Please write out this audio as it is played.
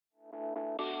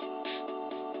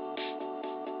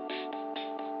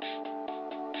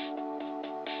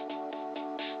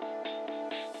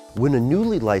When a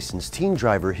newly licensed teen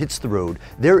driver hits the road,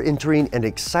 they're entering an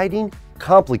exciting,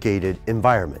 complicated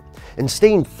environment. And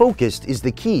staying focused is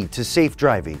the key to safe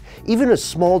driving. Even a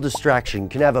small distraction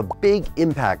can have a big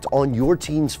impact on your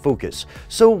teen's focus.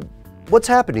 So what's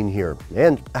happening here,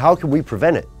 and how can we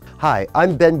prevent it? Hi,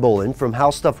 I'm Ben Bolin from How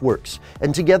Stuff Works,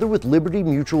 and together with Liberty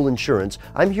Mutual Insurance,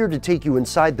 I'm here to take you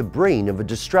inside the brain of a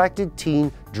distracted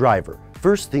teen driver.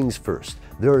 First things first,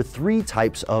 there are three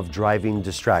types of driving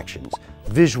distractions: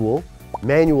 visual,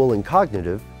 manual and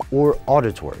cognitive, or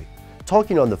auditory.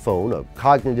 Talking on the phone, a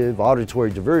cognitive auditory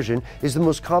diversion, is the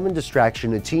most common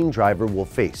distraction a teen driver will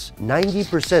face.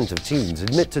 90% of teens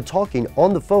admit to talking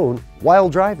on the phone while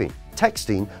driving.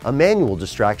 Texting, a manual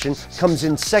distraction, comes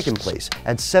in second place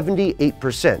at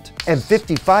 78%, and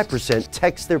 55%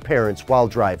 text their parents while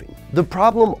driving. The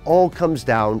problem all comes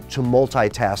down to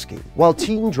multitasking. While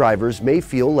teen drivers may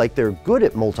feel like they're good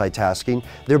at multitasking,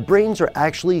 their brains are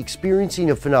actually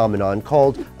experiencing a phenomenon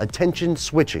called attention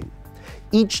switching.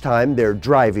 Each time they're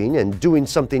driving and doing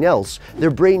something else, their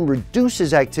brain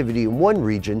reduces activity in one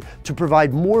region to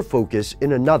provide more focus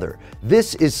in another.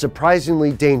 This is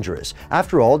surprisingly dangerous.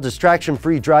 After all,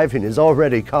 distraction-free driving is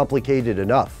already complicated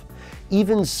enough.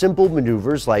 Even simple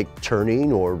maneuvers like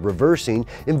turning or reversing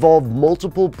involve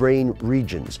multiple brain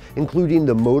regions, including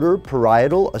the motor,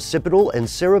 parietal, occipital, and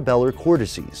cerebellar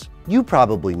cortices. You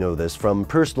probably know this from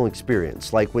personal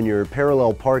experience, like when you're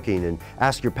parallel parking and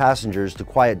ask your passengers to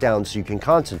quiet down so you can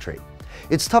concentrate.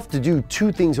 It's tough to do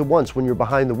two things at once when you're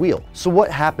behind the wheel. So what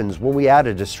happens when we add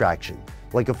a distraction,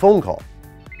 like a phone call?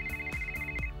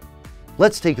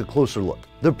 Let's take a closer look.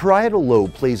 The parietal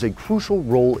lobe plays a crucial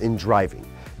role in driving.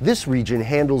 This region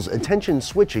handles attention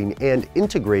switching and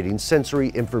integrating sensory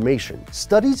information.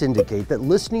 Studies indicate that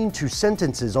listening to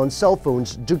sentences on cell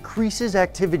phones decreases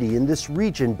activity in this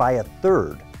region by a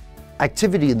third.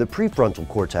 Activity in the prefrontal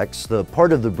cortex, the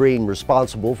part of the brain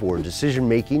responsible for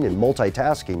decision-making and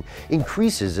multitasking,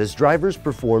 increases as drivers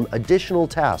perform additional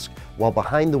tasks while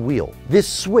behind the wheel. This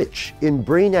switch in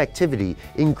brain activity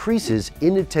increases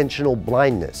inattentional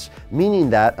blindness,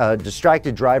 meaning that a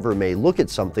distracted driver may look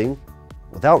at something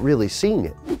without really seeing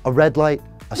it. A red light,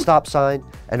 a stop sign,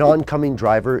 an oncoming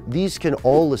driver, these can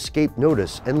all escape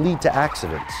notice and lead to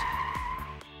accidents.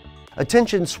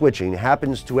 Attention switching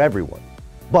happens to everyone,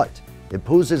 but it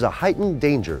poses a heightened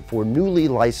danger for newly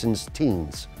licensed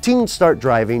teens. Teens start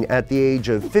driving at the age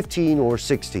of 15 or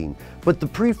 16, but the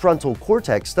prefrontal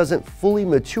cortex doesn't fully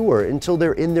mature until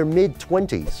they're in their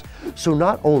mid-20s. So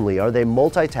not only are they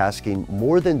multitasking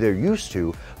more than they're used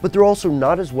to, but they're also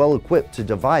not as well equipped to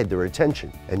divide their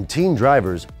attention. And teen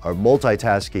drivers are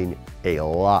multitasking a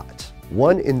lot.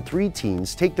 1 in 3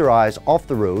 teens take their eyes off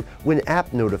the road when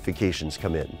app notifications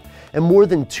come in. And more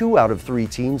than 2 out of 3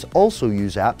 teens also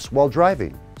use apps while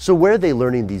driving. So where are they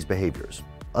learning these behaviors?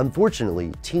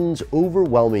 Unfortunately, teens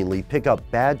overwhelmingly pick up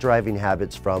bad driving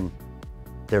habits from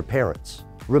their parents.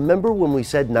 Remember when we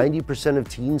said 90% of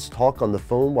teens talk on the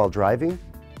phone while driving?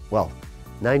 Well,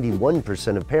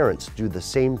 91% of parents do the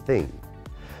same thing.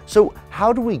 So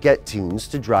how do we get teens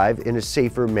to drive in a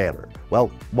safer manner?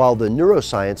 Well, while the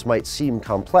neuroscience might seem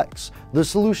complex, the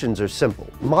solutions are simple.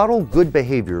 Model good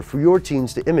behavior for your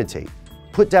teens to imitate.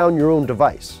 Put down your own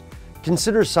device.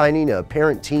 Consider signing a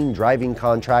parent-teen driving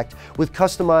contract with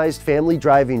customized family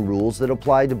driving rules that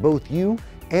apply to both you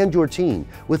and your teen,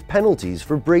 with penalties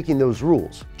for breaking those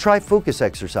rules. Try focus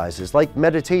exercises like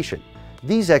meditation.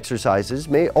 These exercises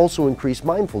may also increase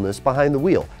mindfulness behind the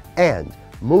wheel, and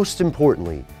most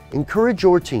importantly, encourage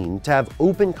your teen to have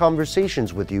open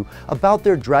conversations with you about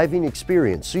their driving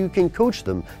experience so you can coach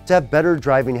them to have better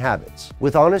driving habits.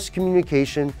 With honest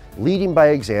communication, leading by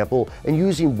example, and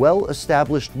using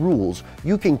well-established rules,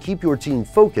 you can keep your teen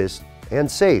focused and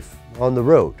safe on the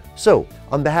road. So,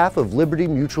 on behalf of Liberty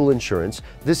Mutual Insurance,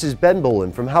 this is Ben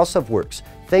Bolin from How Stuff Works,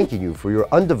 thanking you for your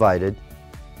undivided,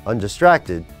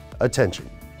 undistracted attention.